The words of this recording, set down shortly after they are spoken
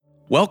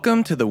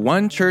Welcome to the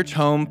One Church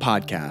Home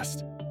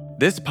podcast.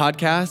 This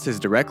podcast is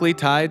directly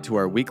tied to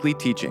our weekly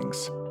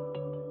teachings.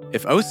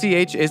 If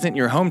OCH isn't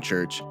your home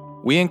church,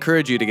 we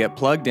encourage you to get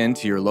plugged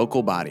into your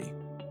local body.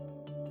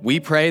 We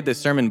pray the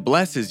sermon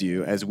blesses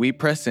you as we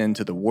press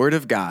into the Word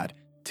of God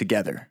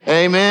together.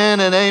 Amen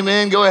and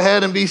amen. Go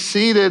ahead and be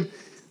seated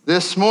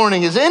this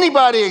morning. Is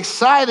anybody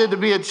excited to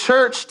be at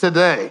church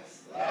today?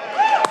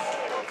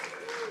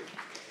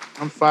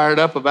 I'm fired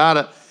up about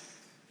it.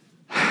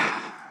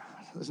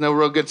 There's no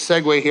real good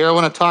segue here. I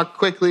want to talk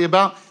quickly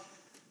about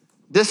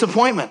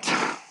disappointment.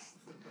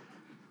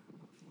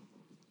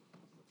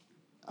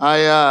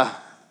 Has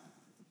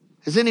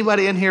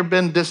anybody in here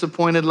been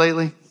disappointed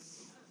lately?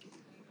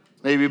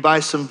 Maybe by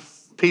some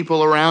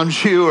people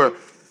around you, or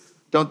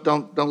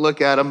don't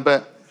look at them,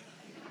 but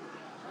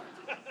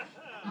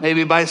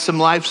maybe by some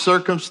life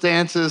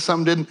circumstances.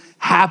 Something didn't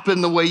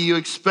happen the way you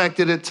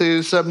expected it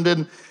to. Something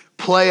didn't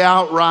play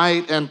out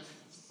right,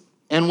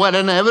 and what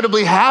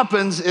inevitably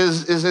happens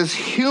is as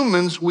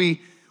humans, we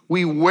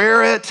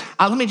wear it.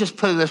 Let me just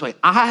put it this way.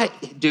 I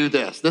do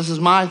this. This is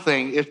my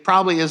thing. It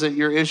probably isn't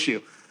your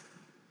issue.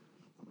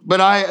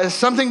 But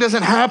something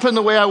doesn't happen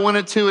the way I want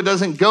it to. It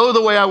doesn't go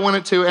the way I want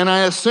it to. And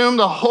I assume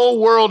the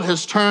whole world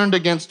has turned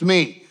against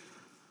me.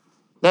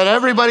 That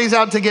everybody's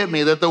out to get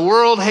me. That the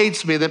world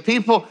hates me. That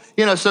people,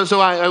 we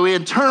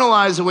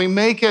internalize and we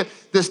make it.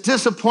 This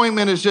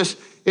disappointment is just,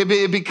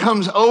 it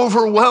becomes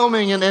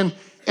overwhelming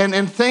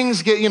and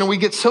things get, we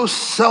get so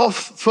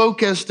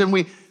self-focused and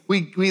we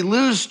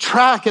lose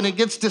track and it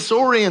gets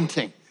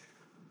disorienting.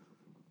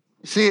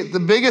 See,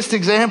 the biggest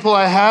example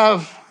I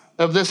have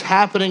of this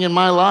happening in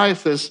my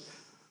life is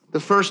the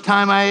first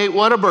time I ate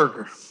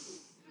Whataburger.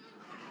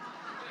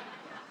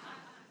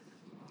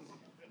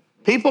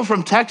 People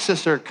from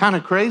Texas are kind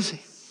of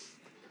crazy.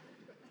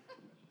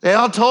 They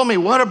all told me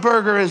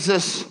Whataburger is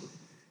this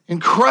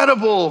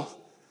incredible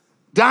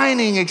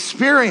dining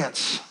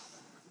experience.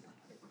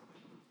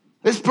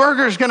 This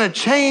burger is going to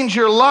change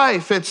your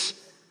life.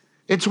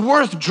 It's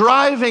worth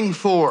driving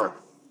for.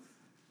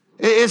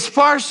 It's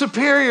far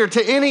superior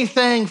to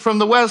anything from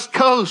the West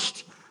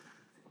Coast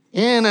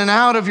in and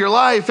out of your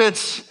life.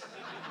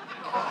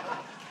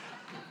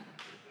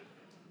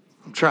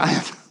 I'm trying.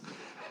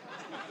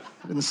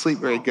 I didn't sleep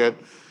very good.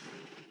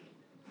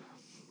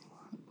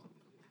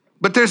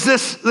 But there's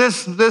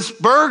this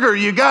burger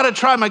you got to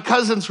try. My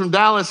cousin's from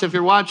Dallas. If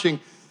you're watching,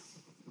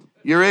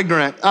 you're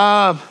ignorant.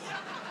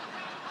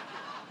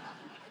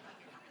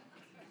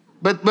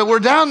 But we're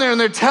down there and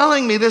they're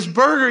telling me this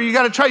burger, you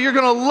got to try. You're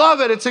going to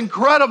love it. It's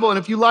incredible. And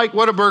if you like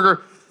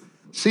Whataburger,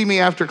 see me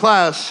after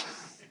class.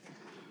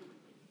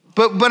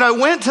 But I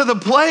went to the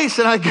place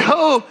and I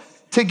go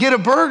to get a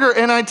burger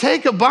and I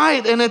take a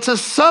bite and it's a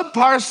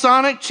subpar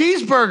Sonic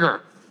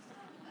cheeseburger.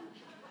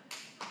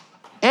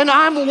 And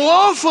I'm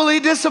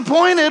woefully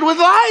disappointed with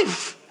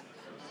life.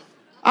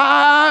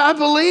 I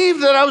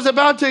believe that I was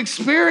about to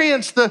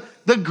experience the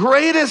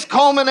greatest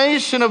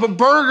culmination of a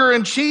burger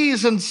and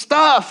cheese and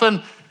stuff.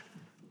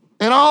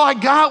 And all I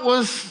got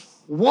was,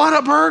 what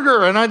a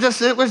burger. And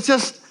it was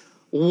just,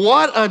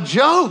 what a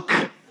joke.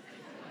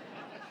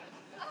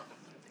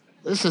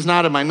 This is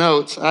not in my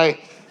notes.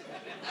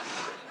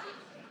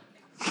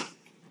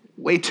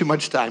 Way too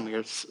much time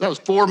here. That was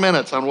 4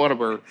 minutes on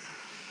Whataburger.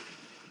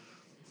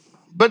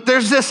 But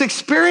there's this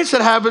experience that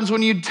happens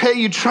when you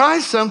try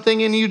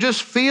something and you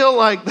just feel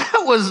like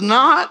that was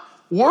not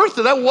worth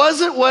it. That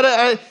wasn't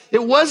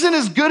it wasn't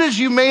as good as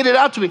you made it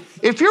out to be.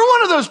 If you're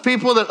one of those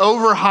people that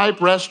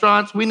overhype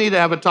restaurants, we need to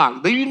have a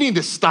talk. You need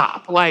to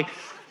stop.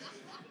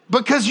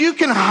 Because you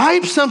can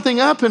hype something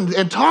up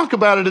and talk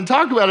about it and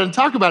talk about it and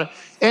talk about it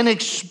and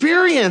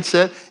experience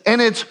it,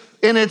 and it's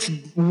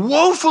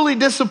woefully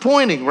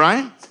disappointing,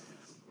 right?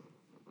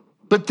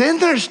 But then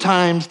there's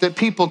times that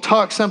people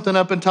talk something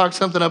up and talk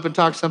something up and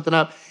talk something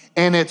up,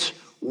 and it's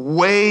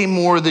way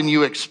more than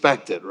you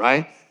expected,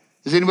 right?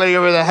 Has anybody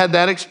ever had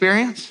that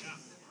experience?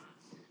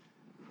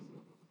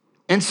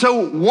 And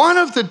so one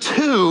of the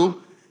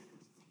two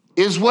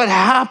is what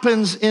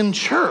happens in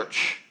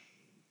church.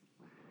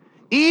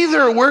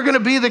 Either we're going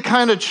to be the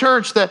kind of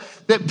church that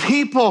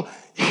people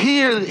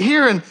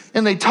hear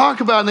and they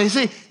talk about and they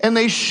see and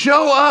they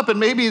show up, and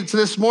maybe it's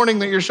this morning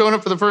that you're showing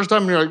up for the first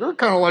time and you're like, you're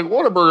kind of like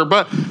Whataburger,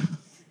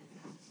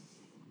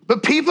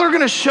 but people are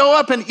going to show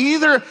up and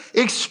either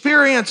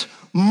experience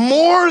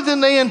more than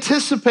they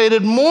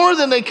anticipated, more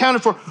than they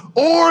counted for,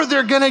 or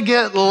they're going to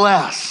get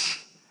less.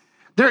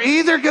 They're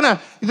either going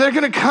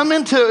to come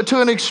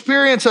into an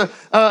experience,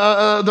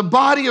 the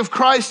body of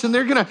Christ, and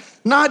they're going to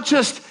not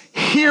just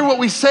hear what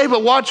we say,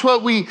 but watch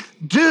what we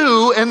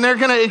do, and they're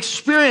going to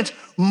experience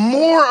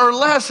more or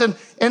less. And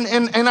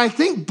I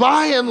think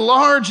by and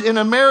large in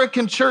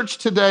American church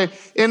today,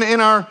 in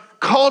our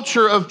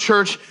culture of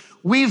church,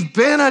 we've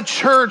been a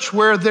church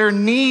where there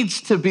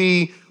needs to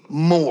be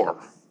more.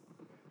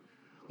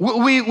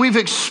 We've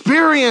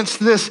experienced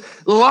this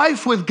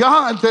life with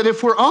God that,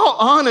 if we're all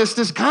honest,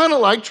 is kind of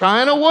like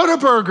trying a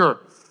Whataburger.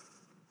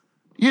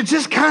 You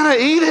just kind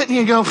of eat it and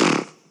you go,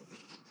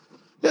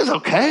 it's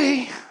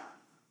okay.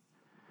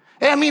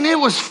 I mean, it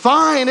was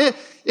fine. It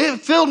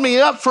filled me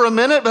up for a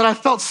minute, but I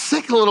felt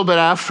sick a little bit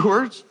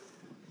afterwards.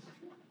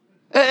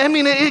 I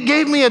mean, it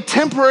gave me a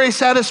temporary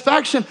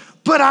satisfaction,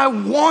 but I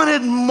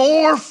wanted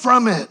more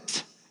from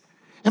it.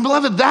 And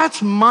beloved,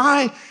 that's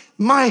my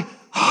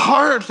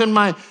heart and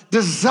my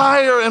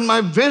desire and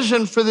my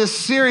vision for this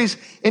series.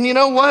 And you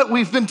know what?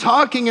 We've been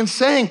talking and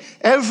saying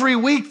every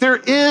week, there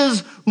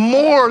is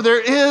more.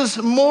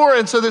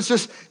 And so there's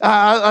just,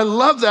 I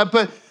love that.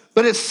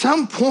 But at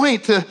some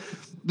point,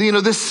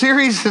 this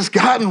series has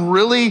gotten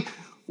really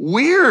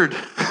weird.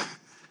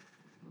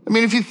 I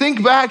mean, if you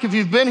think back, if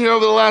you've been here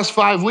over the last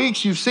 5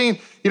 weeks, you've seen,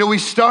 we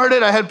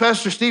started, I had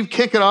Pastor Steve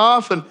kick it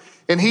off, and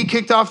he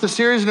kicked off the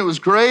series, and it was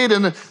great.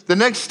 And the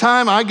next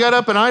time I got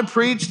up and I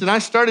preached, and I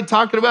started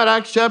talking about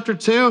Acts chapter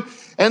 2,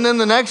 and then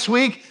the next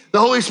week, the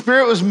Holy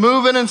Spirit was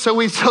moving, and so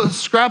we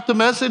scrapped the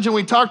message, and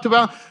we talked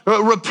about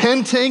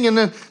repenting, and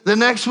then the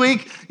next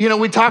week,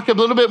 we talked a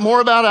little bit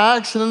more about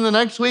Acts, and then the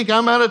next week,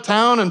 I'm out of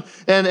town,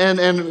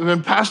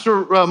 and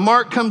Pastor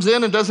Mark comes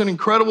in and does an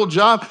incredible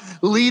job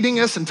leading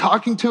us and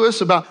talking to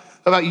us about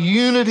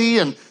unity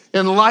and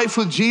life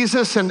with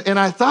Jesus, and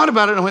I thought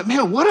about it, and I went,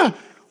 man,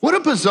 what a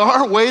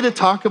bizarre way to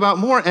talk about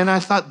more, and I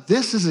thought,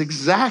 this is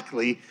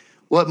exactly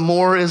what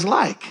more is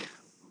like.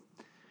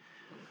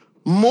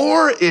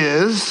 More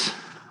is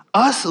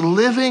us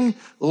living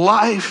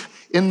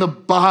life in the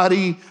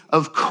body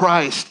of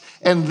Christ.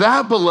 And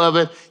that,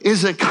 beloved,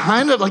 is a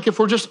kind of, like, if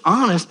we're just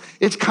honest,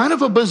 it's kind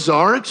of a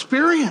bizarre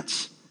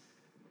experience.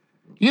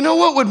 You know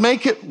what would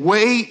make it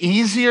way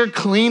easier,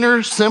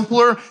 cleaner,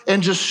 simpler,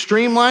 and just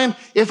streamlined?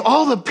 If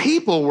all the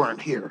people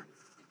weren't here.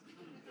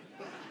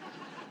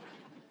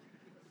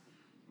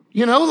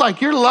 Like,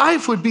 your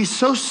life would be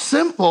so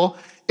simple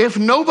if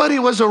nobody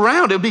was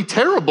around. It'd be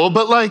terrible,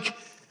 but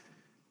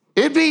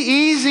it'd be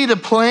easy to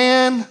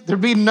plan. There'd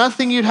be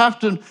nothing you'd have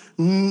to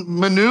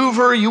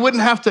maneuver. You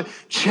wouldn't have to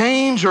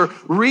change or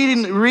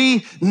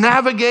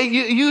re-navigate.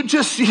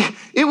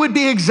 It would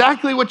be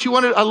exactly what you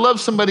wanted. I love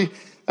somebody,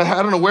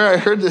 I don't know where I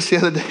heard this the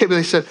other day, but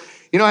they said,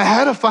 I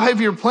had a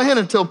 5-year plan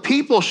until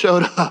people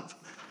showed up.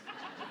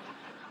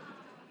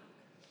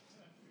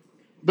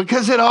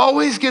 Because it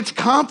always gets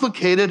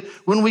complicated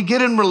when we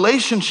get in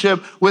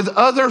relationship with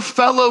other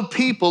fellow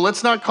people.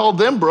 Let's not call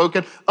them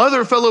broken.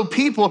 Other fellow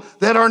people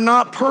that are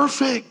not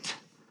perfect.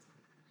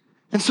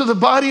 And so the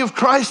body of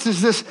Christ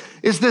is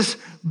this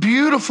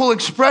beautiful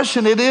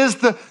expression. It is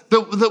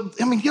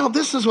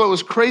this is what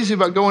was crazy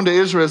about going to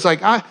Israel. It's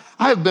like, I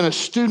have been a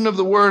student of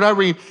the word. I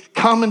read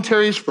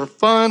commentaries for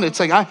fun. It's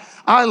like,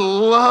 I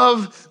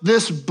love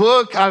this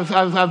book.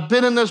 I've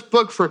been in this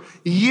book for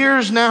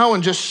years now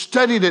and just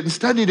studied it and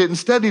studied it and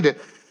studied it.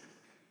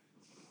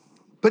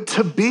 But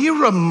to be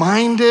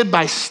reminded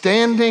by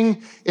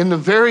standing in the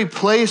very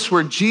place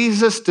where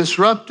Jesus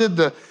disrupted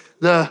the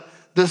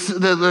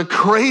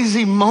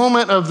crazy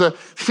moment of the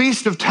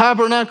Feast of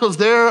Tabernacles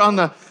there on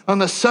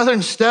the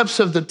southern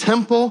steps of the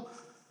temple,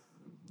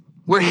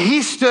 where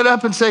he stood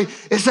up and said,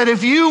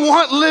 if you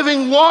want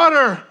living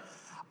water,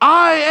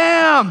 I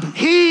am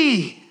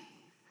he.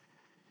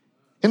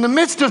 In the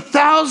midst of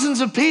thousands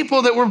of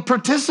people that were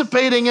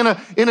participating in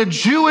a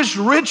Jewish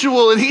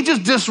ritual, and he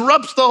just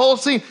disrupts the whole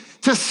scene.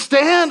 To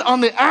stand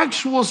on the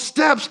actual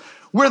steps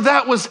where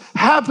that was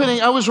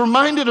happening, I was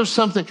reminded of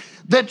something,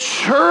 that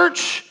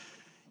church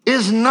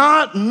is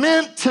not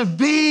meant to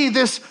be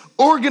this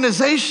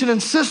organization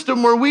and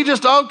system where we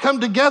just all come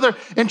together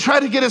and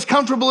try to get as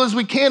comfortable as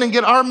we can and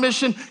get our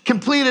mission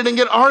completed and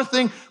get our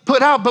thing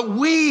put out. But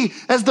we,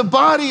 as the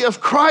body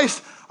of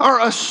Christ, are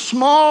a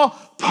small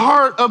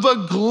part of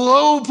a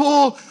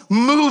global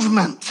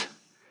movement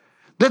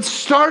that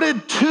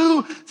started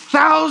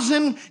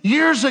 2,000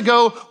 years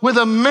ago with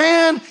a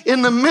man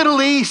in the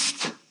Middle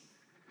East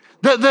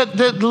that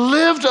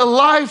lived a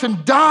life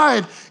and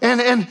died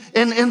and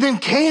then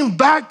came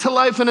back to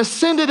life and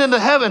ascended into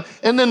heaven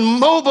and then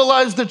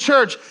mobilized the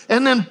church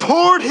and then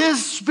poured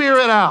his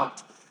spirit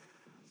out.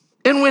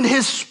 And when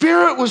his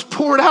spirit was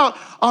poured out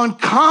on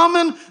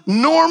common,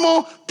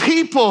 normal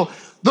people,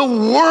 the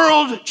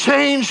world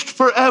changed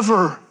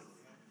forever.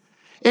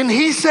 And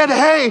he said,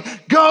 hey,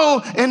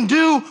 go and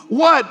do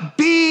what?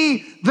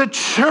 Be the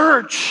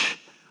church.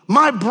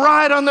 My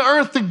bride on the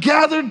earth, the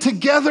gathered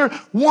together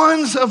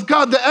ones of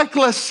God, the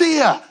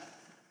ecclesia.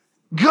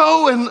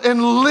 Go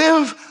and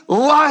live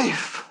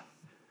life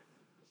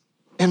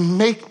and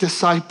make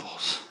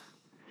disciples.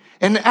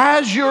 And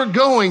as you're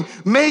going,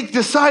 make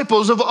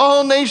disciples of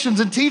all nations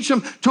and teach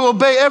them to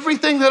obey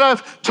everything that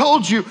I've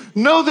told you.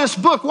 Know this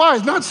book. Why?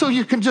 Not so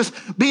you can just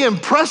be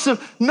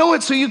impressive. Know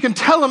it so you can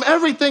tell them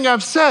everything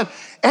I've said.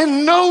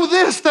 And know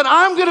this, that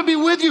I'm going to be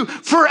with you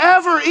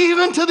forever,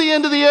 even to the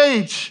end of the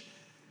age.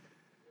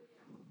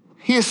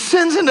 He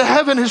ascends into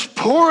heaven, his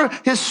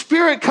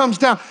spirit comes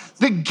down.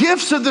 The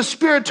gifts of the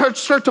Spirit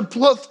start to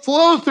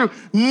flow through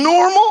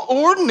normal,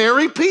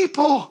 ordinary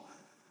people.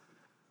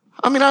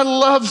 I mean, I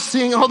love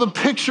seeing all the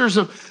pictures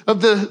of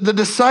the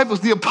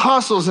disciples, the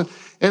apostles, and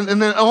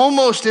then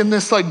almost in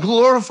this like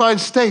glorified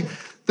state.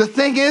 The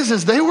thing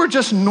is they were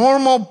just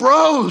normal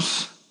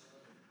bros.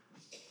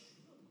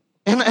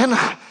 And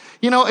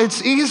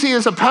it's easy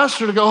as a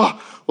pastor to go,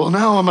 well,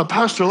 now I'm a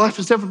pastor, life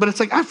is different. But it's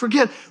like, I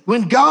forget,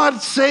 when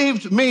God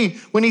saved me,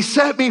 when he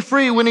set me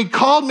free, when he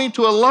called me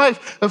to a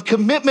life of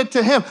commitment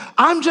to him,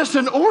 I'm just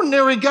an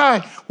ordinary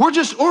guy. We're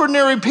just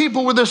ordinary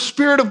people where the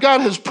Spirit of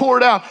God has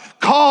poured out,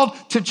 called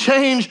to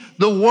change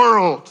the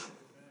world.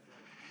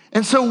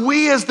 And so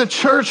we as the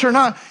church are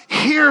not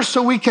here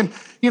so we can,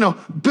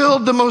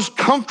 build the most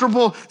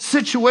comfortable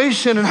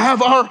situation and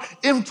have our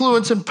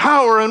influence and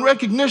power and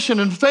recognition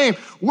and fame.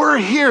 We're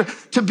here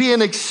to be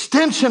an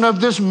extension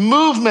of this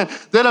movement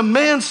that a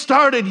man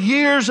started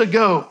years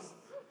ago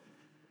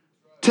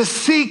to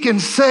seek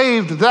and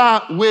save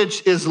that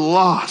which is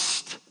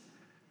lost,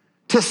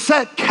 to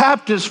set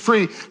captives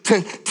free,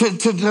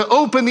 to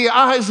open the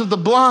eyes of the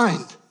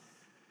blind,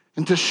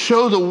 and to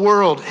show the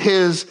world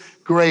his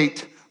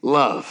great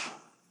love.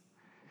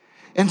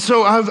 And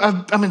so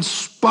I'm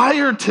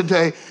inspired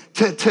today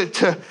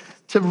to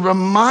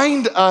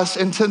remind us,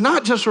 and to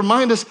not just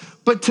remind us,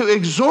 but to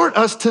exhort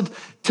us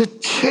to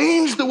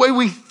change the way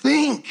we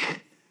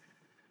think.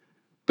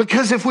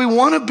 Because if we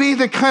want to be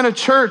the kind of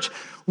church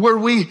where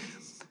we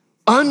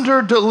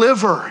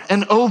under-deliver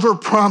and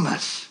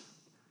over-promise,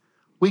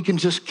 we can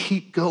just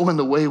keep going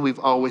the way we've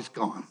always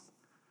gone.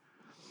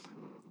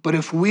 But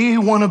if we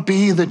want to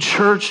be the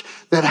church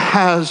that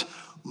has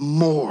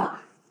more,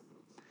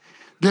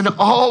 then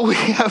all we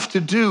have to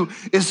do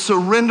is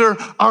surrender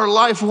our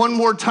life one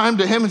more time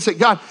to him and say,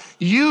 God,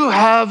 you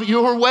have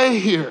your way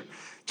here.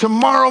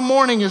 Tomorrow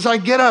morning as I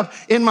get up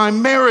in my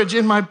marriage,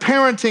 in my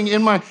parenting,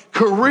 in my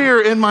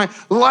career, in my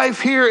life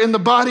here in the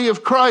body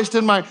of Christ,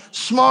 in my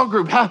small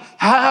group,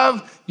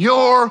 have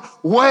your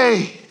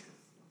way.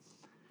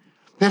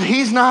 That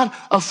he's not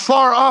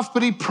afar off,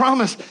 but he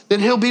promised that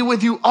he'll be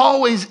with you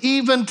always,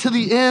 even to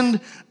the end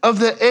of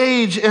the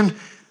age.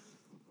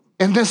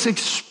 And this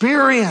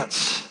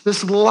experience,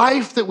 this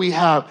life that we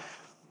have,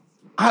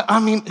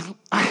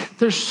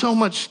 there's so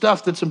much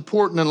stuff that's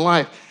important in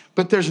life,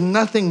 but there's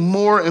nothing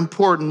more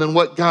important than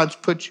what God's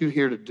put you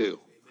here to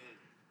do.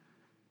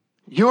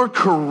 Your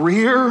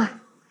career,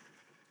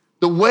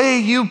 the way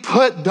you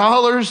put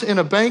dollars in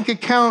a bank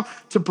account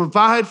to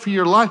provide for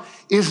your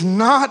life is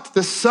not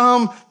the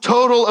sum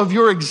total of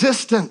your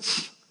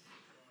existence.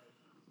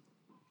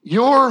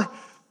 Your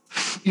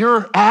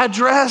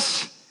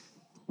address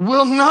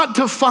will not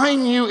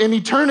define you in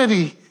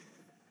eternity.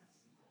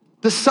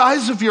 The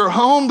size of your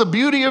home, the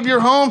beauty of your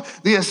home,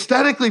 the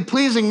aesthetically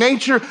pleasing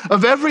nature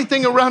of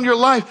everything around your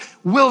life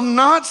will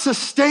not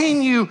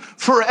sustain you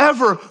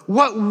forever.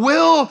 What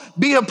will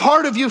be a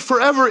part of you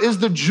forever is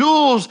the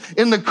jewels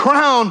in the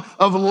crown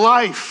of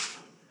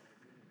life,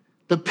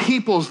 the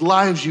people's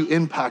lives you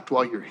impact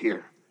while you're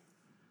here.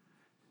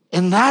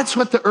 And that's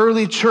what the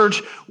early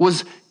church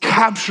was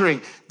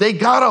capturing. They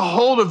got a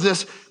hold of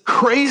this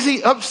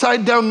crazy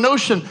upside down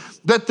notion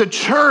that the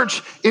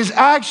church is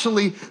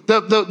actually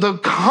the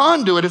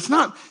conduit. It's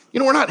not,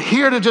 we're not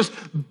here to just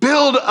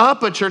build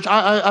up a church.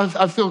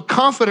 I feel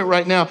confident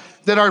right now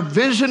that our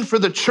vision for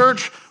the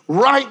church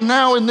right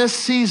now in this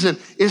season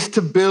is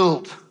to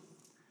build.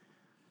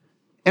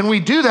 And we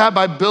do that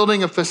by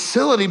building a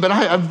facility, but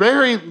I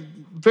very,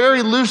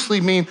 very loosely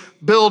mean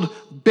build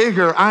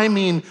bigger. I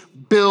mean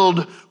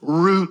build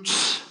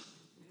roots.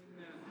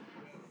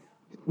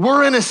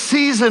 We're in a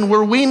season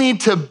where we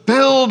need to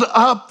build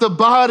up the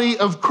body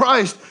of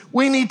Christ.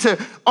 We need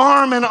to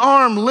arm in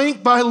arm,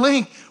 link by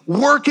link,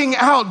 working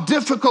out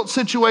difficult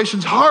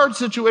situations, hard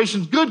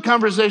situations, good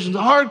conversations,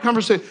 hard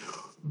conversations.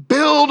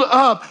 Build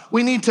up.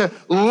 We need to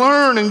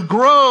learn and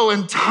grow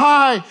and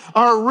tie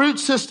our root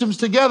systems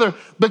together,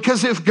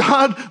 because if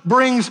God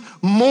brings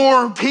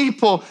more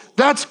people,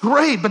 that's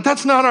great, but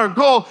that's not our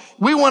goal.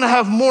 We want to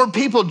have more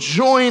people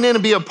join in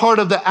and be a part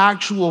of the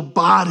actual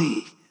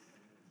body.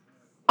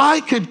 I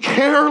could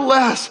care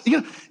less.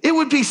 It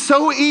would be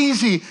so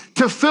easy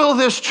to fill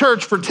this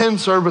church for 10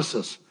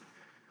 services.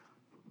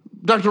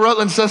 Dr.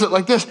 Rutland says it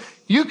like this: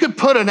 you could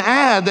put an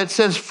ad that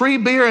says free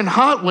beer and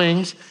hot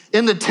wings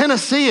in the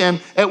Tennessean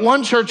at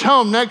One Church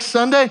Home next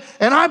Sunday,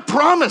 and I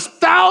promise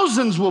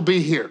thousands will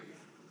be here.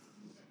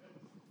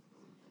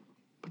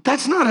 But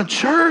that's not a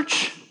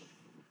church.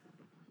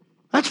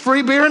 That's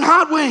free beer and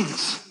hot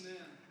wings.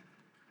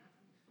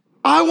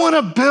 I want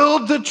to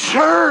build the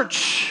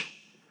church.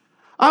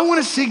 I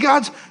want to see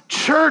God's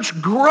church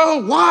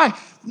grow. Why?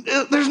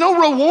 There's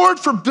no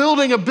reward for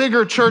building a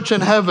bigger church in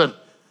heaven.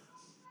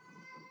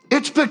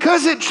 It's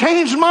because it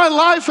changed my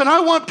life, and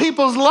I want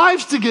people's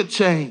lives to get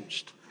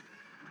changed.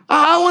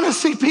 I want to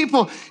see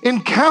people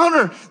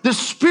encounter the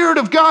Spirit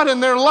of God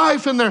in their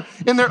life, in their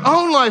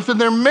own life, in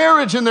their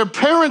marriage, in their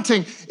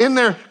parenting, in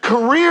their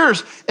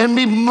careers, and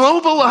be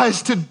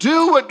mobilized to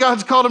do what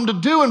God's called them to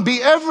do and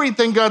be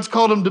everything God's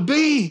called them to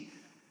be,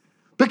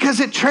 because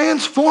it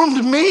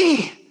transformed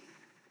me.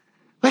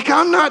 Like,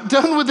 I'm not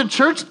done with the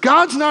church.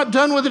 God's not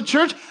done with the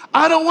church.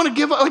 I don't want to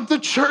give up. Like, the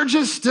church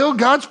is still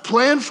God's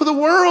plan for the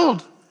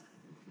world.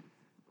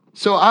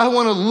 So I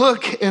want to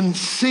look and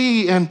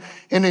see and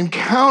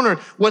encounter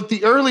what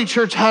the early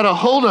church had a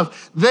hold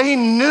of. They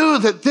knew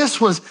that this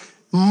was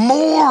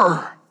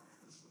more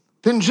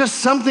than just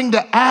something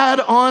to add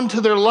on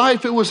to their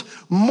life. It was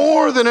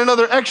more than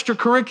another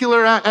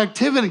extracurricular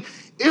activity.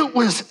 It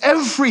was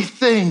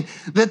everything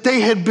that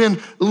they had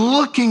been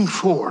looking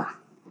for.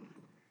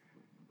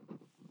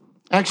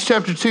 Acts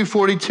chapter 2,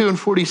 42 and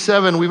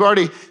 47, we've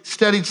already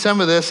studied some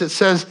of this. It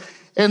says,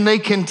 and they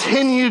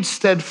continued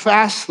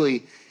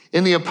steadfastly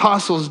in the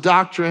apostles'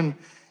 doctrine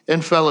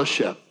and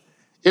fellowship,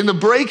 in the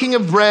breaking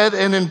of bread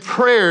and in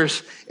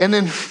prayers, and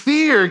then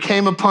fear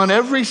came upon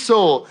every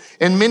soul,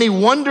 and many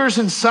wonders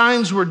and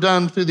signs were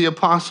done through the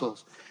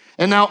apostles.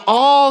 And now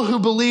all who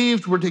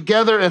believed were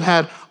together and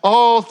had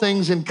all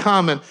things in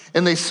common,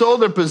 and they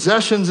sold their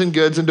possessions and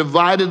goods and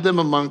divided them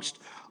amongst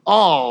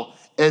all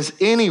as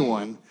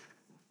anyone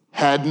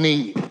had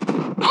need.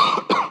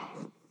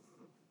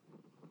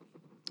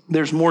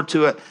 There's more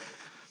to it,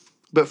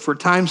 but for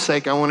time's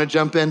sake, I want to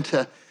jump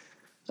into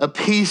a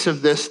piece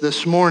of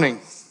this morning.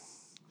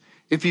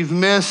 If you've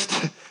missed,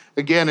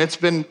 again, it's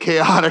been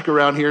chaotic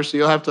around here, so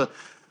you'll have to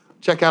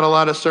check out a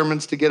lot of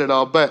sermons to get it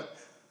all. But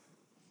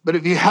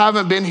if you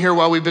haven't been here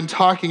while we've been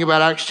talking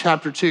about Acts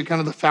chapter 2, kind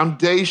of the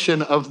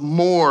foundation of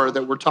more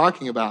that we're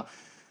talking about,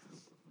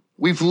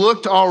 we've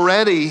looked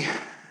already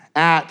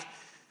at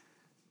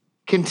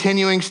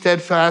continuing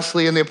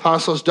steadfastly in the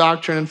apostles'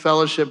 doctrine and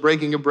fellowship,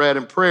 breaking of bread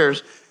and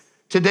prayers.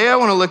 Today I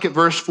want to look at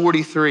verse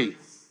 43.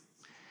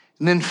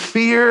 And then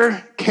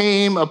fear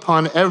came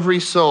upon every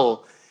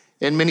soul,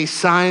 and many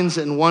signs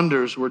and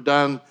wonders were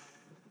done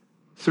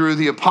through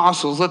the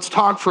apostles. Let's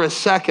talk for a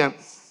second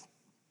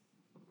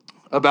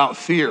about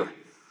fear.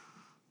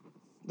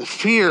 The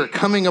fear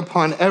coming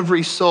upon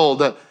every soul,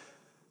 that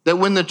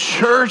when the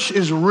church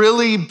is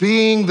really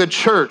being the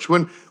church,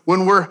 when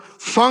we're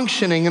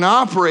functioning and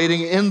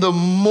operating in the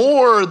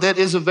more that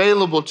is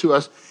available to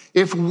us,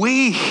 if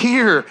we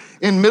here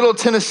in Middle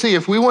Tennessee,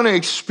 if we want to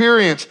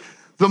experience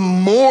the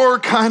more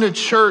kind of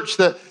church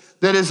that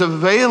is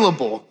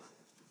available,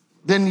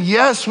 then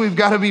yes, we've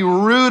got to be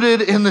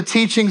rooted in the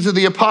teachings of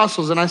the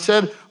apostles. And I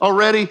said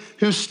already,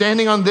 who's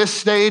standing on this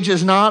stage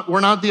we're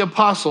not the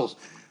apostles.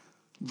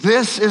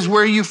 This is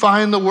where you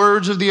find the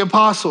words of the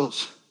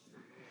apostles.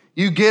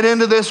 You get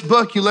into this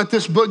book, you let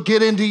this book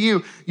get into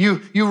you.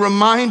 You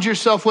remind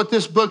yourself what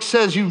this book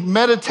says. You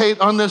meditate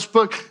on this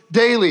book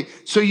daily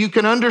so you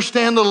can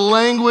understand the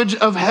language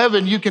of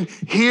heaven. You can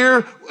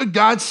hear what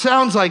God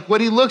sounds like,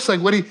 what he looks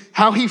like,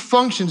 how he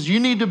functions. You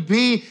need to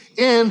be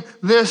in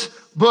this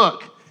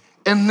book.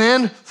 And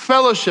then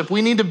fellowship.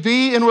 We need to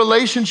be in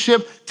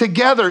relationship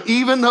together,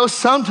 even though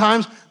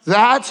sometimes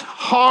that's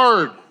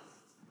hard.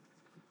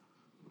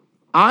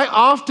 I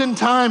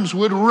oftentimes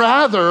would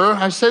rather,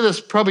 I say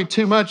this probably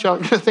too much, y'all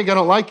think I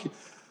don't like you.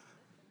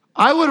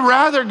 I would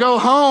rather go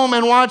home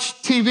and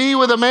watch TV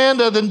with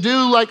Amanda than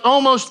do like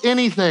almost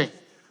anything.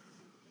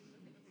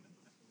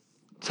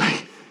 It's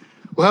like,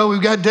 well,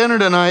 we've got dinner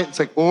tonight. It's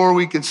like, or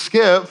we could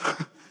skip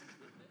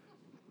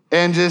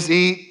and just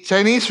eat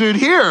Chinese food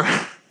here.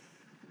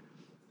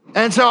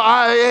 And so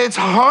it's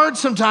hard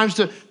sometimes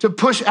to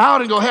push out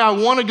and go, hey, I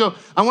want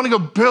to go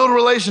build a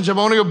relationship. I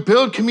want to go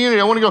build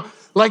community. I want to go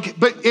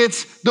but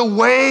it's the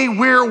way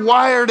we're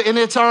wired and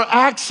it's our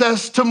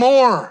access to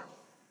more.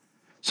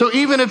 So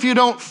even if you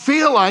don't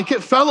feel like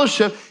it,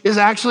 fellowship is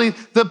actually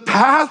the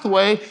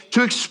pathway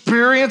to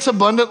experience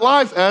abundant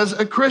life as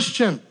a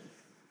Christian.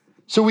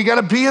 So we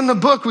got to be in the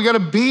book. We got to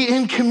be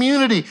in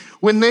community.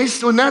 When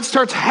that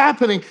starts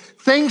happening,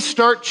 things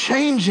start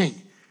changing.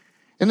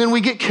 And then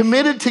we get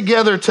committed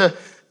together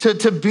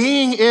to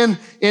being in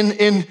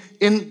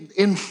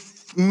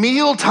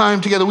meal time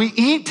together. We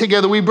eat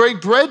together. We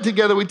break bread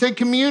together. We take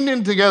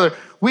communion together.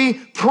 We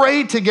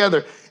pray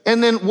together.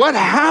 And then what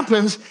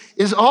happens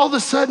is all of a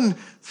sudden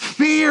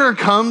fear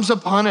comes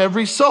upon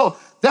every soul.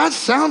 That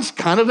sounds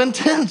kind of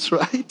intense,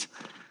 right?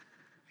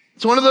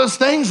 It's one of those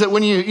things that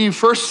when you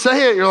first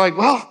say it, you're like,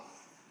 well,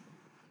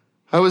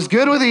 I was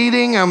good with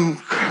eating.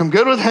 I'm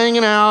good with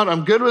hanging out.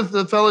 I'm good with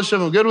the fellowship.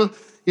 I'm good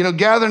with,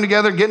 gathering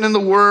together, getting in the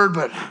word,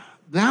 but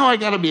now I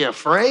got to be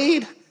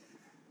afraid.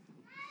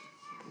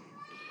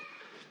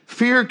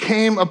 Fear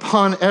came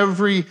upon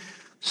every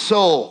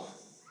soul.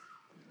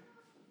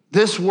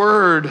 This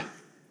word,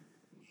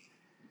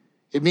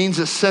 it means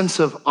a sense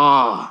of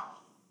awe,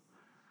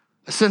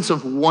 a sense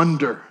of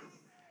wonder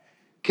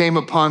came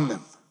upon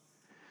them.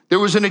 There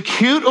was an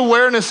acute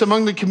awareness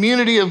among the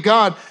community of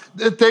God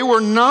that they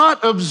were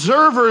not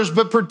observers,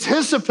 but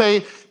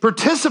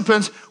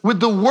participants with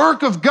the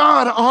work of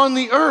God on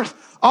the earth.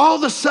 All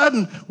of a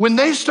sudden, when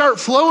they start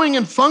flowing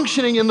and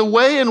functioning in the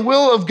way and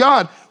will of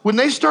God, when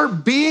they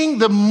start being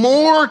the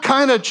more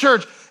kind of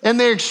church and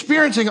they're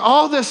experiencing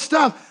all this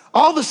stuff,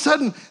 all of a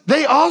sudden,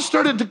 they all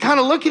started to kind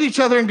of look at each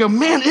other and go,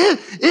 man,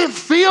 it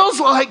feels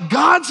like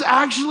God's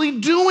actually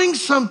doing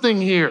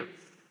something here.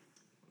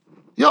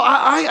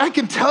 I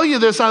can tell you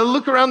this. I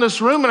look around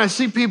this room and I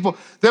see people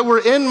that were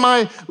in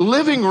my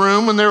living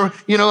room and they're,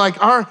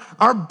 like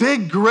our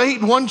big,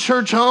 great one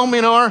church home,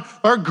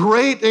 our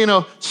great,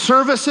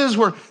 services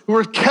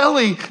were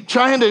Kelly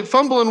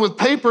fumbling with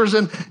papers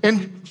and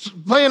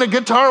playing a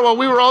guitar while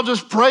we were all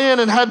just praying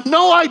and had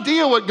no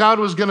idea what God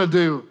was going to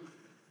do.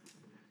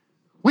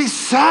 We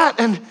sat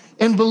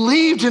and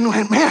believed and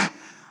went, man,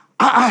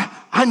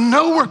 I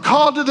know we're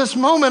called to this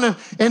moment.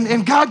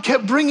 And God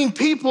kept bringing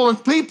people, and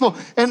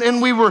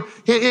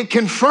it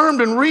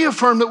confirmed and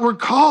reaffirmed that we're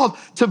called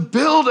to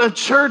build a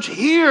church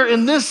here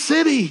in this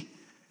city.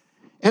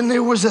 And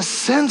there was a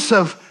sense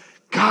of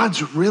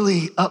God's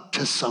really up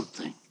to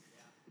something.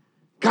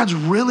 God's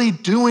really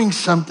doing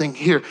something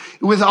here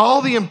with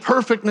all the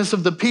imperfectness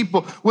of the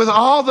people, with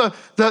all the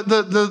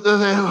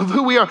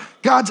who we are.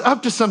 God's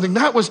up to something.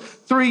 That was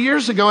 3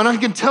 years ago. And I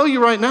can tell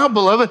you right now,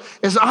 beloved,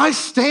 as I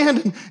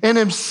stand and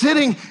am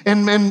sitting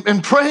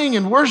and praying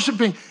and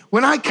worshiping,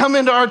 when I come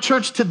into our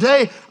church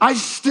today, I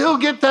still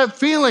get that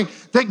feeling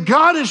that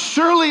God is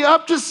surely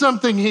up to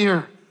something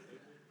here.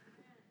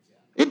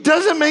 It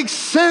doesn't make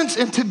sense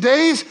in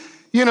today's,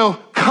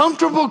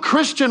 comfortable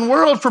Christian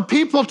world for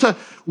people to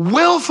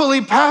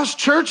willfully pass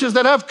churches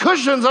that have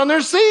cushions on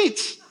their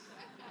seats.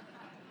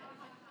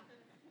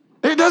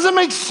 It doesn't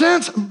make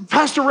sense.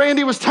 Pastor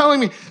Randy was telling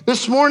me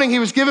this morning, he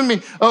was giving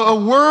me a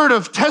word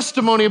of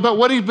testimony about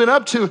what he's been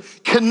up to,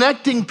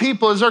 connecting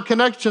people as our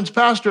connections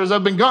pastor as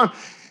I've been gone.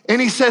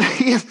 And he said,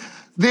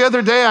 the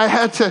other day I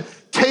had to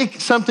take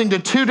something to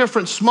 2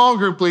 different small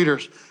group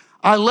leaders.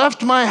 I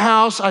left my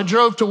house, I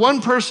drove to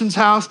one person's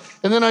house,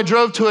 and then I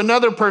drove to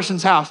another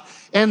person's house.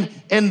 And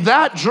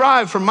that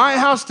drive from my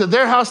house to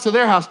their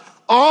house,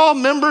 all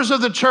members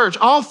of the church,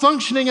 all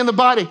functioning in the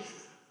body,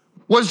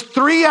 was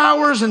 3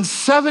 hours and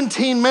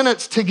 17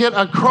 minutes to get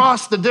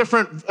across the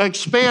different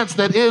expanse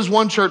that is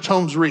One Church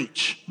Home's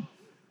reach.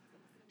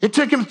 It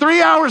took him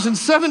 3 hours and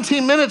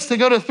 17 minutes to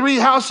go to 3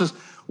 houses.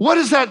 What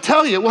does that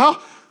tell you? Well,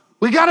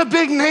 we got a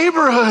big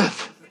neighborhood.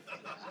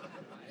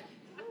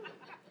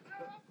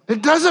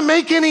 It doesn't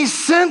make any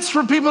sense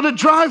for people to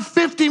drive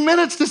 50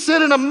 minutes to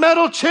sit in a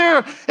metal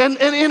chair and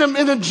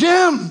in a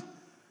gym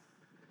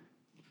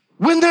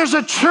when there's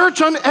a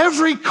church on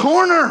every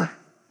corner.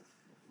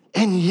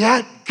 And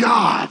yet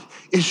God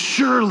is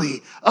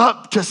surely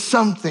up to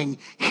something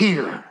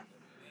here.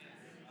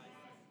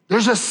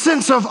 There's a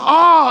sense of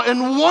awe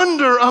and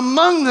wonder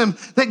among them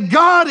that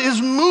God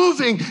is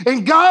moving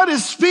and God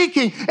is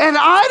speaking, and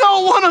I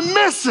don't want to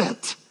miss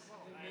it.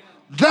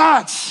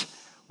 That's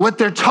what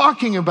they're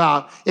talking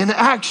about in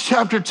Acts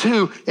chapter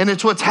 2, and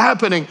it's what's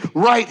happening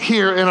right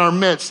here in our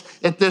midst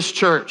at this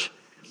church.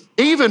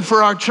 Even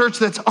for our church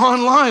that's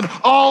online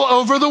all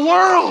over the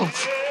world.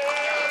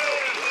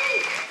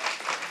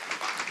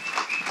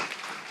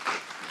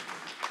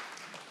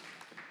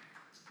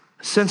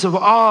 A sense of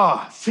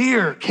awe,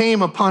 fear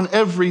came upon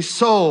every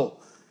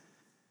soul.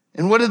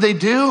 And what did they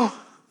do?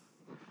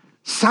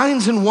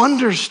 Signs and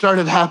wonders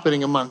started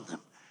happening among them.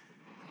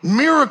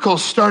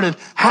 Miracles started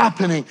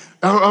happening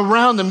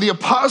around them. The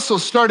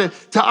apostles started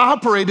to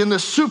operate in the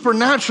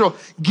supernatural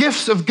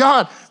gifts of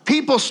God.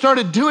 People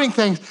started doing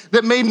things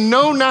that made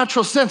no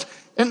natural sense.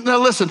 And now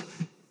listen,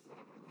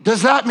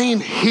 does that mean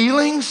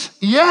healings?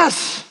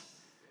 Yes.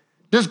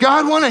 Does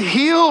God want to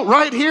heal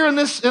right here in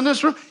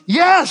this room?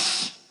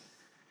 Yes.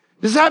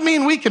 Does that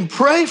mean we can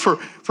pray for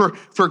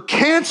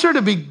cancer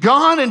to be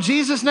gone in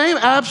Jesus' name?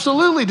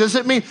 Absolutely. Does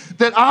it mean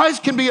that eyes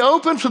can be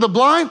opened for the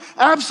blind?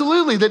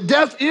 Absolutely. That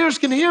deaf ears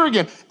can hear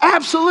again?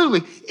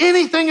 Absolutely.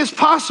 Anything is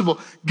possible.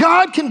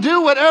 God can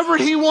do whatever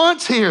he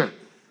wants here.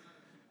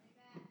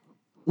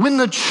 When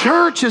the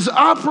church is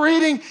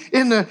operating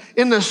in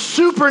the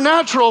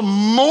supernatural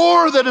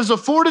more that is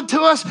afforded to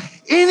us,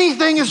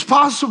 anything is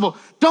possible.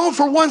 Don't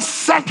for one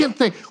second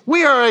think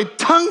we are a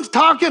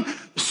tongue-talking,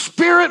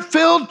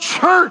 spirit-filled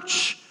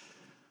church.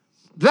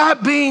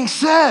 That being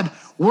said,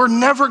 we're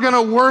never going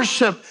to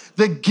worship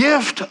the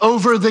gift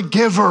over the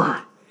giver.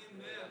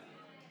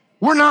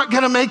 We're not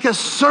going to make a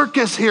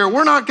circus here.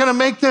 We're not going to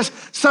make this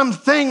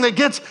something that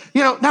gets,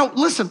 now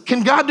listen,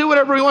 can God do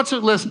whatever he wants to?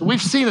 Listen,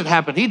 we've seen it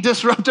happen. He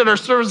disrupted our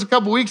service a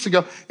couple weeks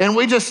ago, and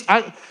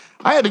I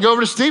had to go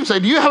over to Steve and say,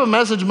 do you have a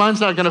message?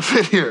 Mine's not going to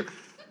fit here.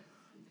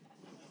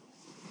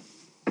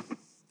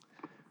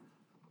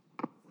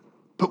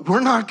 But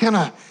we're not going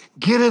to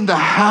get in the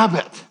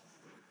habit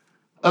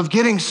of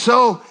getting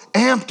so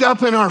amped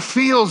up in our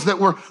feels that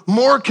we're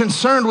more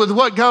concerned with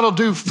what God will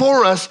do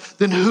for us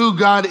than who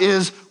God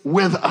is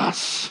with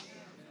us.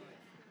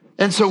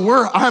 And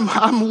so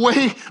I'm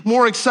way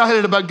more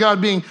excited about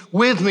God being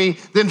with me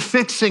than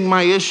fixing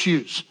my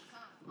issues,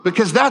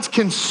 because that's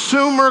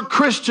consumer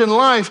Christian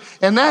life,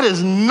 and that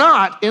is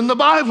not in the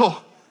Bible.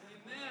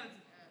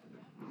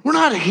 We're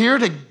not here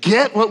to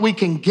get what we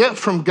can get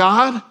from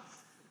God.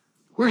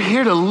 We're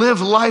here to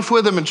live life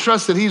with him and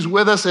trust that he's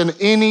with us in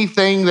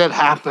anything that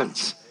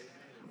happens.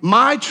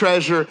 My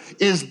treasure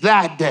is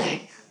that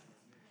day.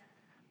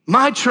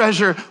 My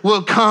treasure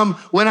will come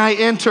when I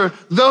enter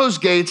those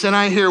gates and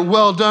I hear,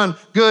 well done,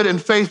 good and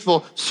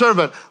faithful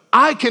servant.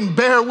 I can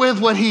bear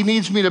with what he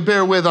needs me to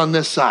bear with on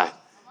this side.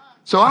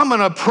 So I'm going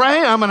to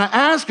pray, I'm going to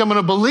ask, I'm going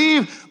to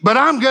believe, but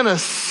I'm going to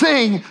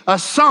sing a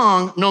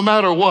song no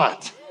matter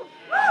what.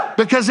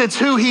 Because it's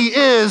who he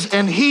is,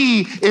 and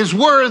he is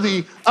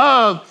worthy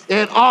of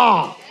it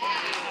all.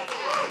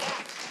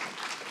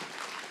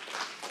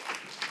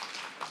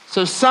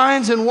 So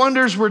signs and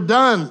wonders were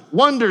done.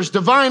 Wonders,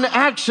 divine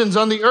actions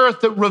on the earth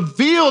that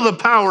reveal the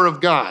power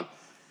of God.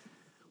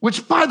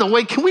 Which, by the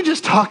way, can we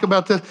just talk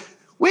about this?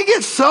 We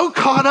get so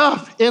caught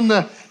up in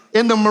the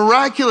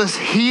miraculous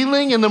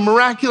healing, in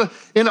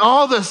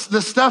all the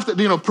stuff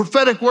that,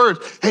 prophetic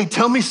words. Hey,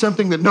 tell me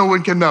something that no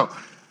one can know.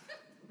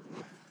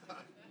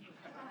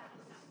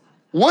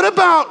 What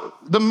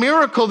about the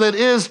miracle that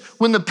is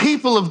when the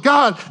people of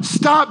God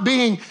stop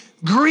being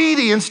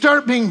greedy and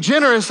start being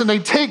generous and they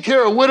take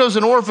care of widows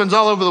and orphans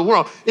all over the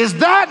world? Is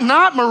that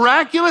not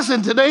miraculous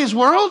in today's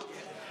world?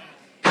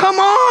 Come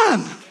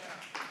on.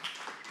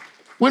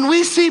 When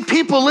we see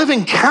people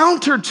living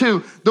counter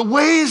to the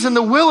ways and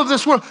the will of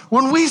this world,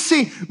 when we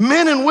see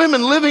men and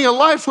women living a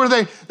life where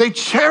they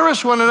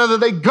cherish one another,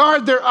 they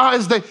guard their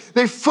eyes, they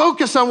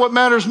focus on what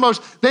matters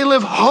most, they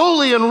live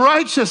holy and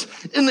righteous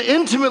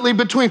intimately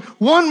between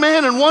one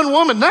man and one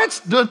woman,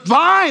 that's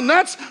divine,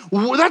 that's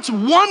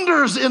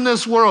wonders in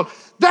this world.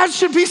 That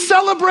should be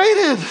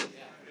celebrated.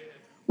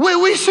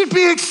 We should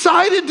be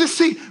excited to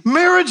see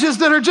marriages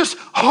that are just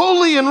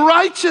holy and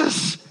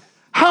righteous.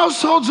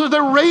 Households where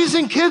they're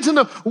raising kids in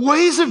the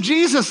ways of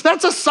Jesus.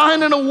 That's a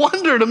sign and a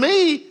wonder to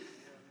me.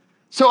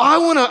 So I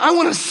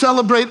want to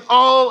celebrate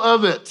all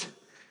of it.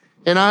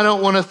 And I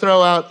don't want to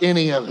throw out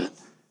any of it.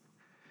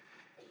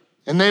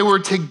 And they were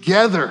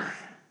together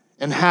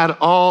and had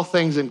all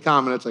things in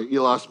common. It's like,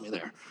 you lost me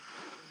there.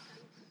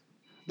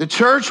 The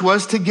church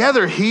was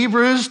together.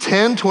 Hebrews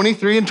 10,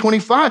 23 and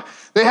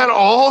 25. They had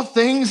all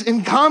things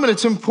in common.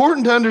 It's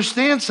important to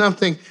understand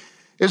something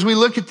as we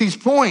look at these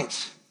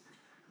points.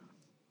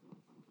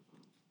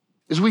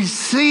 As we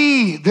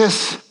see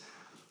this,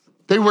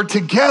 they were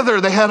together,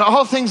 they had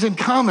all things in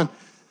common.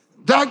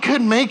 That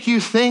could make you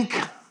think,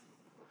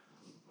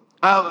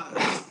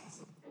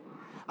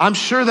 I'm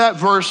sure that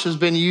verse has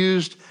been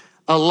used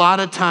a lot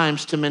of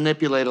times to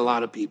manipulate a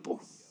lot of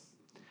people.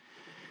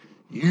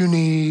 You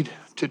need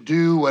to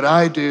do what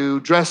I do,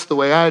 dress the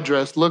way I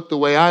dress, look the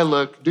way I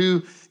look,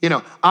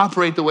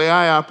 operate the way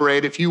I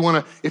operate if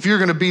you're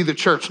gonna be the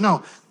church.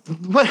 No,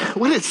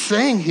 what it's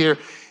saying here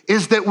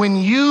is that when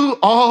you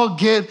all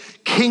get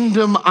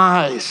kingdom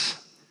eyes,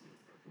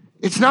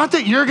 it's not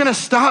that you're gonna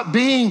stop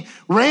being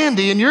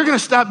Randy and you're gonna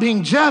stop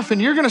being Jeff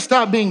and you're gonna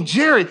stop being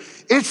Jerry.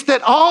 It's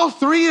that all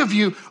three of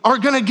you are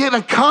gonna get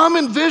a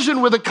common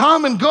vision with a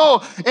common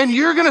goal, and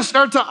you're gonna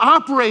start to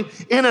operate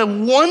in a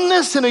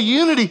oneness and a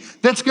unity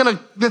that's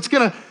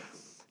gonna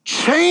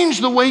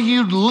change the way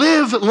you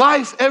live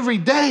life every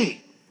day.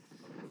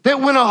 That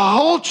when a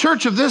whole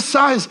church of this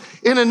size,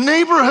 in a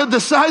neighborhood the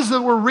size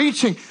that we're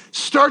reaching,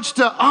 starts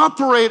to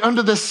operate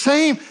under the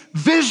same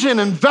vision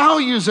and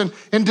values and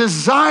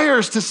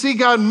desires to see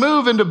God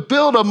move and to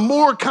build a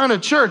more kind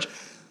of church,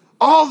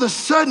 all of a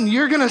sudden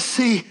you're gonna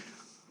see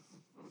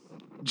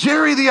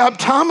Jerry the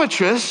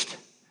optometrist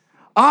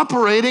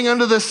operating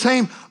under the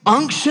same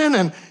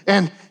unction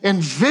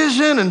and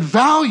vision and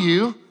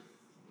value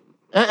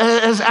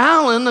as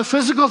Alan, the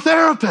physical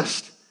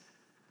therapist.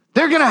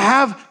 They're gonna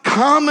have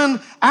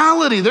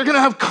commonality. They're gonna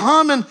have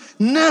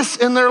commonness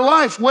in their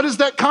life. What is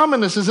that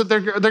commonness? Is it they're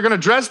gonna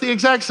dress the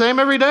exact same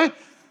every day?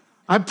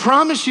 I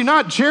promise you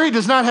not. Jerry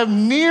does not have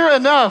near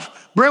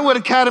enough Brentwood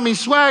Academy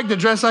swag to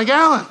dress like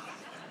Alan.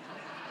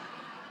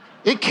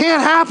 It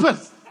can't happen.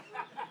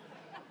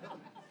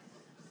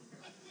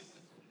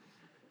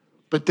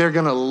 But they're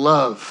gonna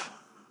love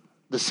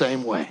the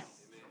same way.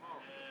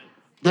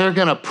 They're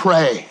gonna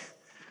pray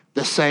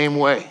the same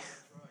way.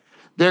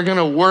 They're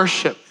gonna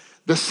worship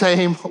the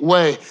same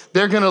way.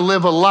 They're gonna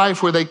live a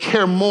life where they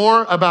care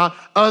more about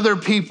other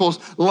people's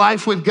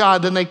life with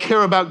God than they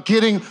care about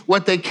getting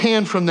what they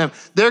can from them.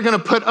 They're gonna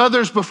put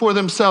others before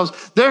themselves.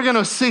 They're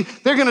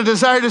gonna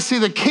desire to see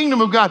the kingdom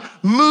of God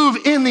move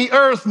in the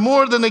earth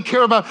more than they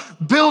care about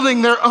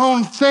building their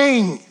own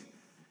thing.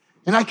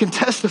 And I can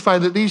testify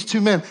that these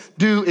two men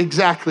do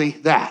exactly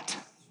that.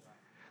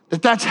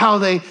 That's how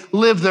they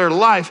live their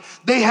life.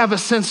 They have a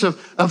sense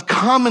of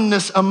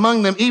commonness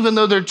among them, even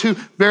though they're two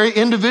very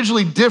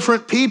individually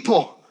different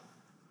people.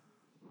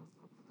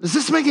 Is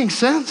this making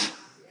sense?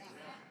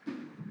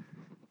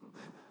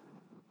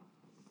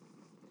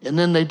 And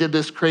then they did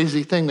this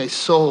crazy thing. They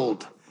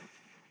sold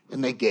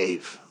and they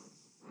gave.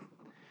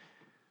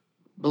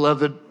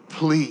 Beloved,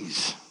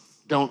 please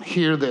don't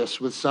hear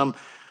this with some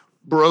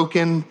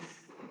broken,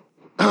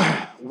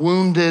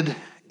 wounded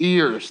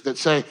ears that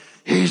say,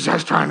 he's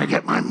just trying to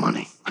get my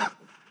money.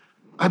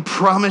 I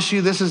promise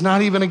you, this is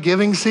not even a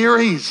giving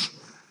series.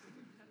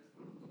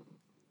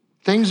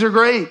 Things are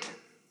great,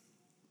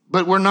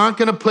 but we're not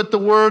going to put the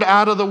word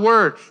out of the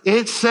word.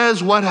 It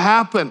says what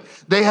happened.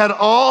 They had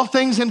all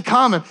things in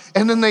common,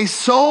 and then they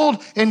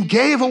sold and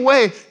gave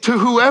away to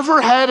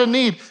whoever had a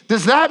need.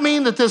 Does that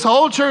mean that this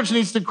whole church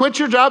needs to quit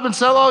your job and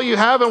sell all you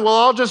have and we'll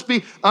all just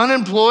be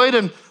unemployed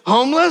and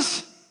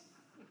homeless?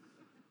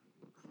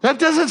 That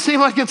doesn't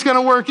seem like it's going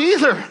to work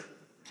either.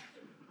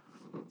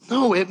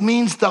 No, it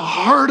means the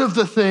heart of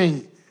the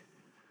thing.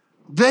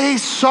 They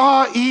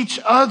saw each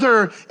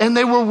other and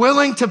they were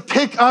willing to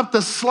pick up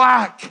the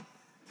slack.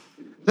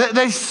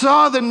 They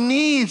saw the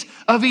needs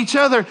of each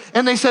other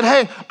and they said,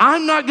 hey,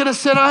 I'm not gonna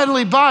sit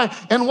idly by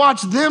and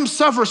watch them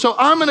suffer. So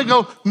I'm gonna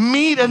go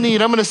meet a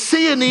need. I'm gonna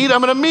see a need.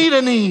 I'm gonna meet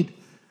a need.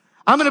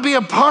 I'm gonna be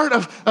a part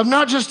of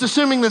not just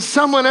assuming that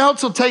someone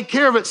else will take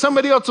care of it,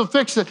 somebody else will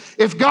fix it.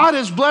 If God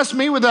has blessed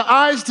me with the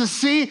eyes to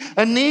see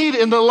a need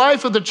in the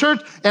life of the church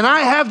and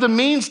I have the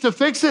means to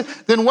fix it,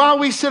 then while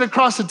we sit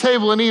across the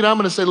table and eat, I'm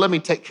gonna say, let me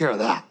take care of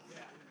that.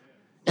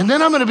 And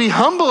then I'm gonna be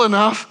humble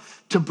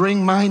enough to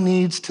bring my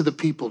needs to the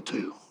people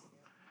too.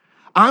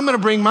 I'm gonna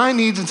bring my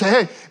needs and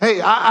say,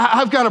 hey,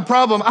 I've got a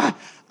problem.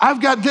 I've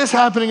got this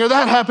happening or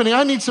that happening.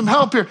 I need some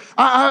help here.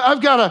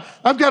 I've got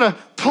a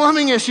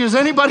plumbing issues.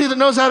 Anybody that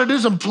knows how to do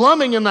some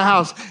plumbing in the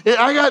house?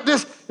 I got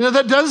this.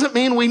 That doesn't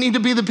mean we need to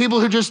be the people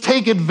who just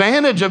take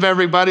advantage of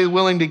everybody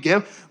willing to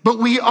give, but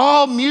we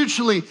all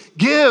mutually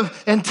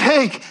give and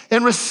take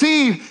and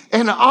receive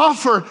and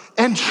offer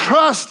and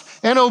trust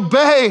and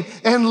obey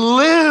and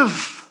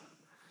live.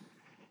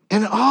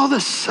 And all of a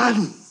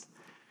sudden,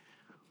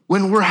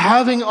 when we're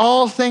having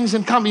all things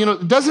in common,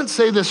 it doesn't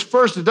say this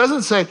first. It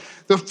doesn't say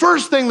the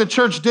first thing the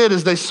church did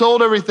is they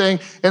sold everything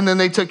and then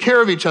they took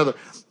care of each other.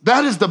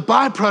 That is the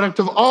byproduct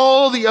of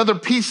all the other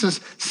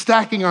pieces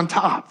stacking on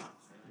top.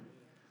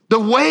 The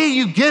way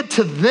you get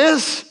to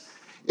this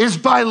is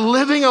by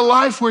living a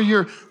life where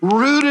you're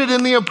rooted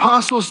in the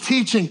apostles'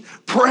 teaching,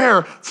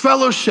 prayer,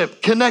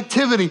 fellowship,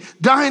 connectivity,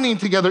 dining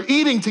together,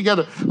 eating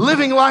together,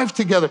 living life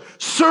together,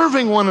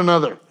 serving one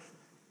another.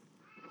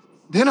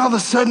 Then all of a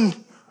sudden,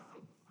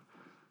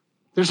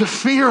 there's a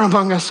fear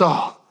among us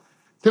all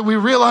that we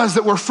realize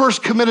that we're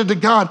first committed to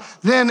God,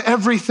 then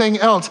everything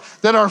else,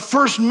 that our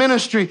first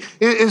ministry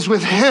is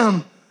with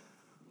Him.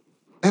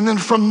 And then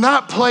from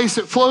that place,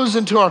 it flows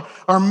into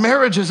our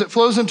marriages, it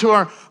flows into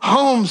our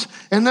homes.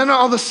 And then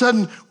all of a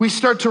sudden, we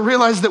start to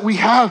realize that we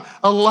have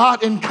a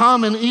lot in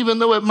common, even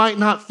though it might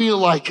not feel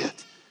like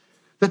it.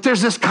 That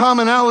there's this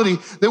commonality,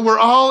 that we're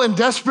all in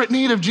desperate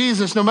need of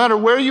Jesus, no matter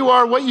where you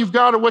are, what you've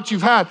got, or what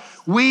you've had.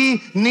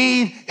 We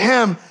need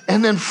Him.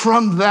 And then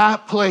from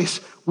that place,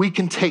 we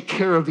can take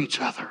care of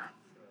each other.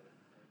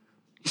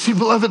 You see,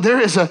 beloved,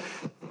 there's a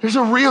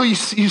real, you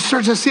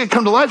start to see it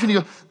come to life and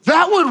you go,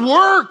 that would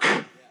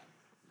work.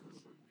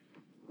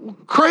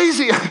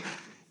 Crazy.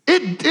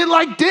 It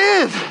like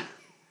did.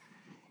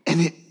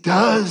 And it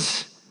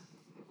does.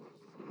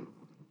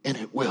 And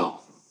it will.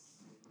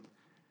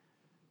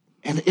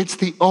 And it's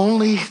the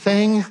only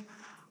thing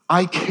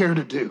I care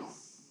to do.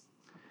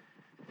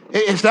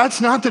 If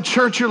that's not the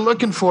church you're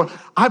looking for,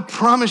 I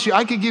promise you,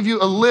 I could give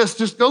you a list.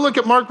 Just go look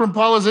at Mark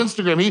Rampala's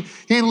Instagram.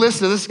 He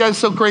listed, this guy's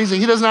so crazy.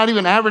 He does not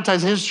even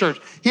advertise his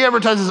church. He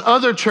advertises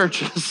other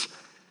churches.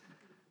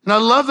 And I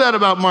love that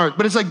about Mark.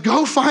 But it's like,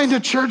 go find a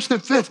church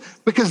that fits,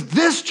 because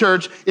this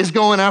church is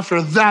going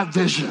after that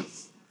vision.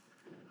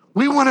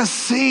 We want to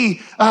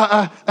see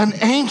an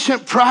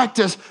ancient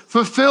practice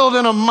fulfilled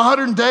in a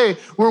modern day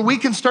where we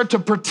can start to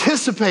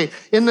participate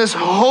in this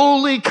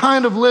holy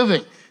kind of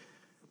living,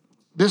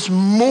 this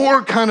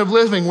more kind of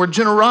living where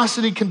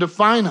generosity can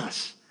define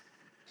us.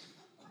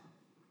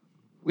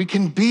 We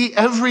can be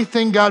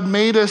everything God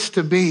made us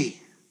to be.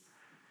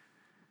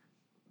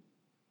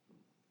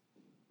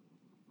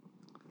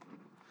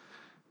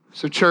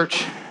 So,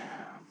 church,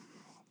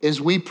 as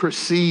we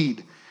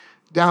proceed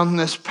down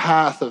this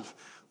path of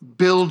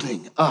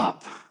building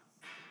up.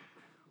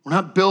 We're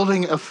not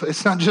building,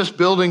 it's not just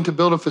building to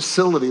build a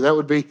facility. That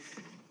would be,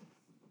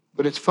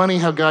 but it's funny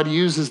how God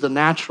uses the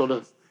natural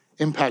to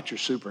impact your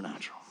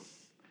supernatural.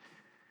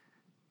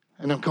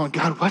 And I'm going,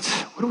 God,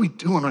 what are we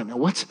doing right now?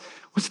 What's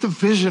the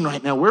vision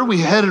right now? Where are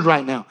we headed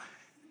right now?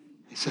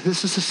 He said,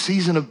 this is a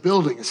season of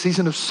building, a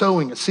season of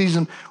sowing, a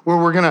season where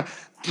we're gonna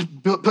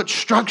put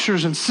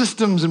structures and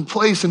systems in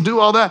place and do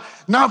all that,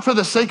 not for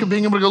the sake of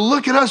being able to go,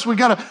 look at us, we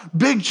got a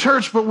big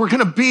church, but we're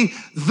gonna be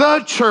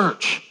the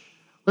church.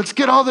 Let's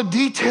get all the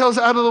details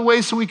out of the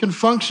way so we can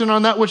function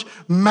on that which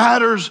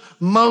matters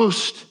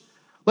most.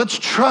 Let's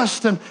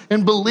trust and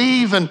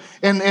believe and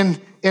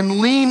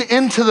lean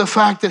into the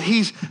fact that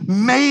He's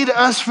made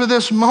us for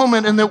this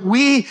moment and that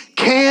we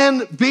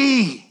can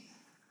be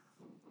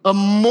a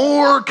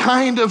more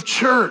kind of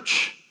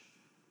church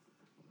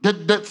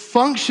that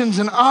functions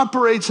and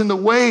operates in the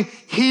way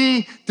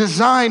He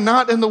designed,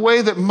 not in the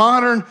way that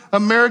modern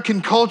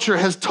American culture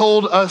has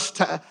told us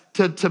to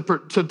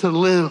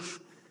live.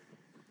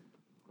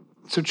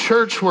 So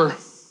church, we're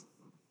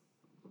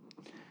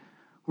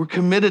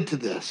committed to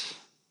this.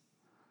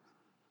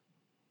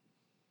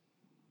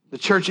 The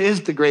church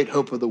is the great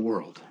hope of the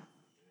world.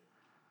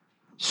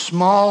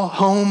 Small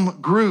home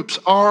groups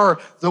are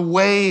the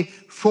way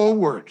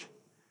forward.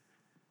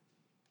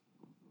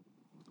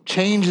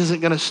 Change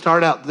isn't going to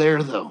start out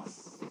there, though.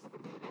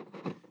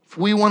 If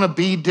we want to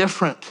be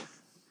different,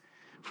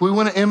 if we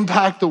want to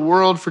impact the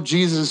world for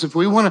Jesus, if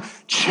we want to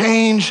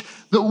change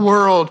the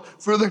world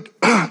for the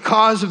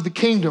cause of the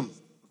kingdom,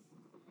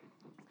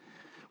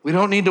 we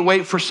don't need to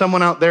wait for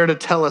someone out there to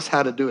tell us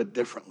how to do it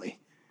differently.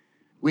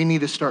 We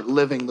need to start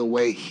living the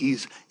way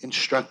He's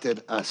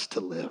instructed us to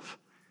live.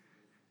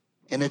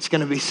 And it's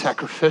going to be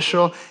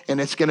sacrificial,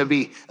 and it's going to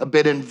be a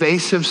bit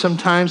invasive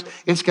sometimes.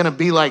 It's going to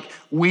be like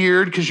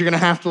weird because you're going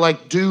to have to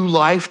like do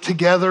life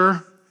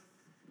together.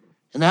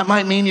 And that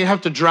might mean you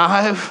have to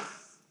drive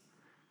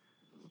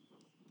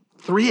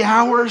 3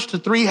 hours to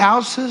 3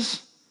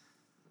 houses.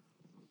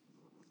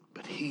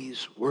 But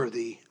he's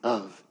worthy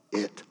of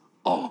it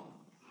all.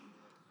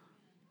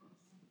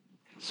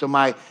 So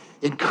my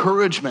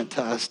encouragement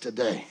to us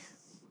today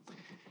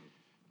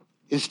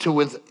is to,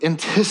 with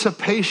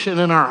anticipation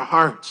in our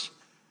hearts,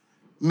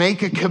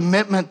 make a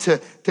commitment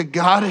to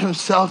God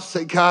himself.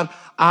 Say, God,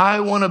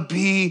 I want to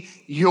be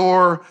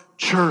your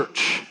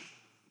church.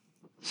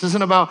 This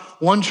isn't about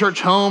one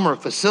church home or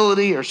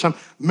facility or some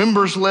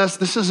members list.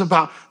 This is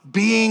about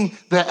being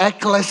the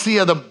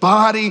ecclesia, the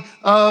body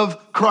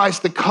of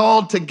Christ, the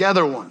called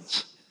together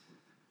ones.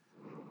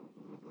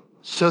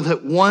 So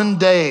that one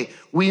day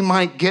we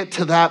might get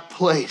to that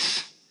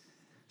place,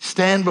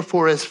 stand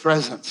before his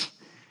presence,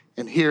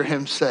 and hear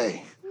him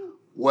say,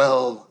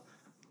 well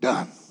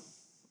done.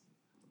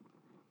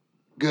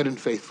 Good and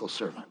faithful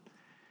servant.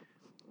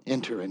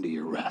 Enter into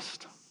your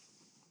rest.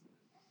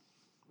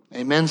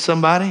 Amen,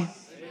 somebody?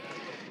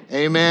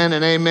 Amen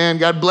and amen.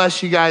 God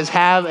bless you guys.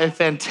 Have a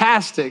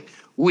fantastic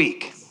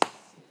week.